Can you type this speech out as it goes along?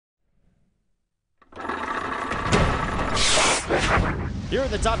Here are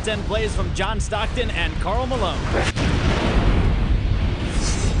the top 10 plays from John Stockton and Karl Malone.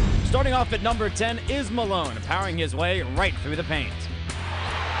 Starting off at number 10 is Malone, powering his way right through the paint.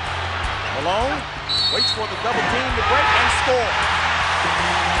 Malone waits for the double team to break and score.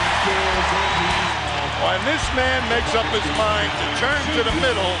 When this man makes up his mind to turn to the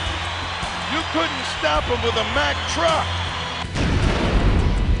middle, you couldn't stop him with a Mack truck.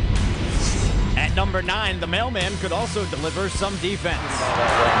 At number 9, the mailman could also deliver some defense. There's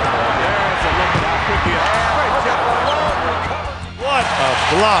a look at how quick he is. What a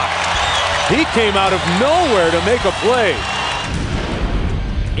block. He came out of nowhere to make a play.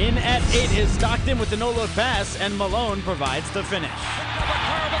 In at 8 is Stockton with the no-look pass, and Malone provides the finish.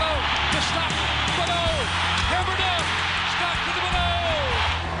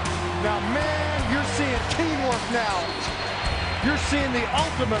 Now, man, you're seeing teamwork now. You're seeing the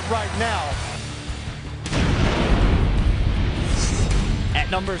ultimate right now. At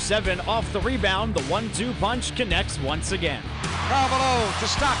number 7, off the rebound, the 1-2 punch connects once again. Karl Malone to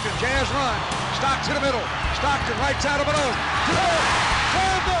Stockton. Jazz run. Stockton to the middle. Stockton right side of Malone.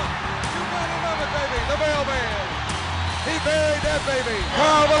 Slammed up. You gotta love it, baby. The mailman. He buried that baby.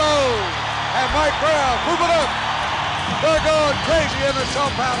 Karl Malone and Mike Brown moving up. They're going crazy in the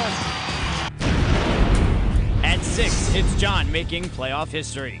Salt Palace. At 6, it's John making playoff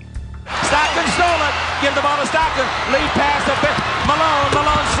history. Stockton stole it. Give the ball to Stockton. Lead pass to Malone.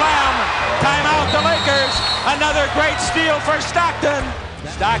 Malone slam. Timeout the Lakers. Another great steal for Stockton.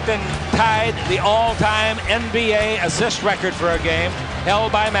 Stockton tied the all-time NBA assist record for a game,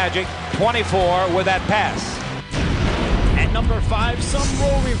 held by Magic, 24 with that pass. At number 5, some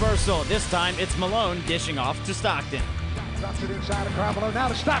role reversal. This time it's Malone dishing off to Stockton. Drops it inside of Karl Malone. Now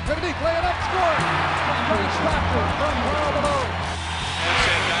to Stockton. He play it up, scoring. Stockton from Karl Malone. It's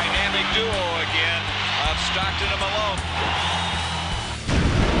a dynamic duo again of Stockton and Malone.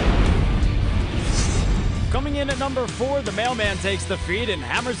 Coming in at number 4, the mailman takes the feed and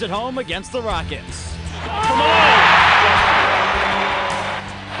hammers it home against the Rockets.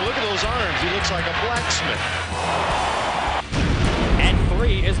 Look at those arms. He looks like a blacksmith. At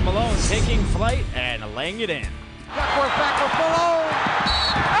 3 is Malone taking flight and laying it in. Duckworth back with Malone.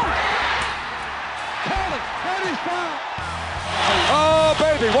 Kelly, ready shot. Oh,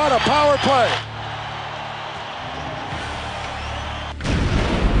 baby, what a power play.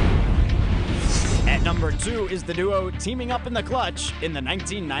 At number 2 is the duo teaming up in the clutch in the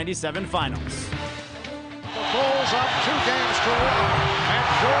 1997 finals. The Bulls up 2 games to 1. And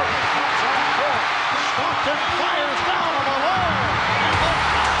Jordan comes on court. Stockton fires down on Malone.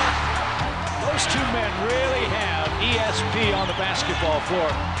 Those two men really have ESP on the basketball floor.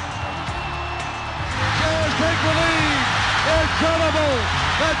 Jazz take the lead. Incredible.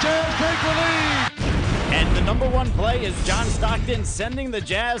 The Jazz take the lead. And the number 1 play is John Stockton sending the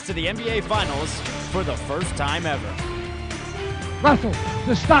Jazz to the NBA Finals for the first time ever. Russell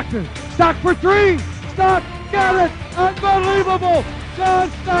to Stockton. Stock for 3. Stock got it. Unbelievable.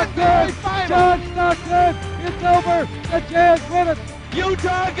 John Stockton. John Stockton. It's over. The Jazz win it.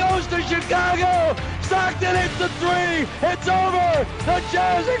 Utah goes to Chicago. Stockton hits the 3. It's over. The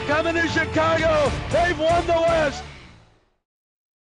Jazz are coming to Chicago. They've won the West.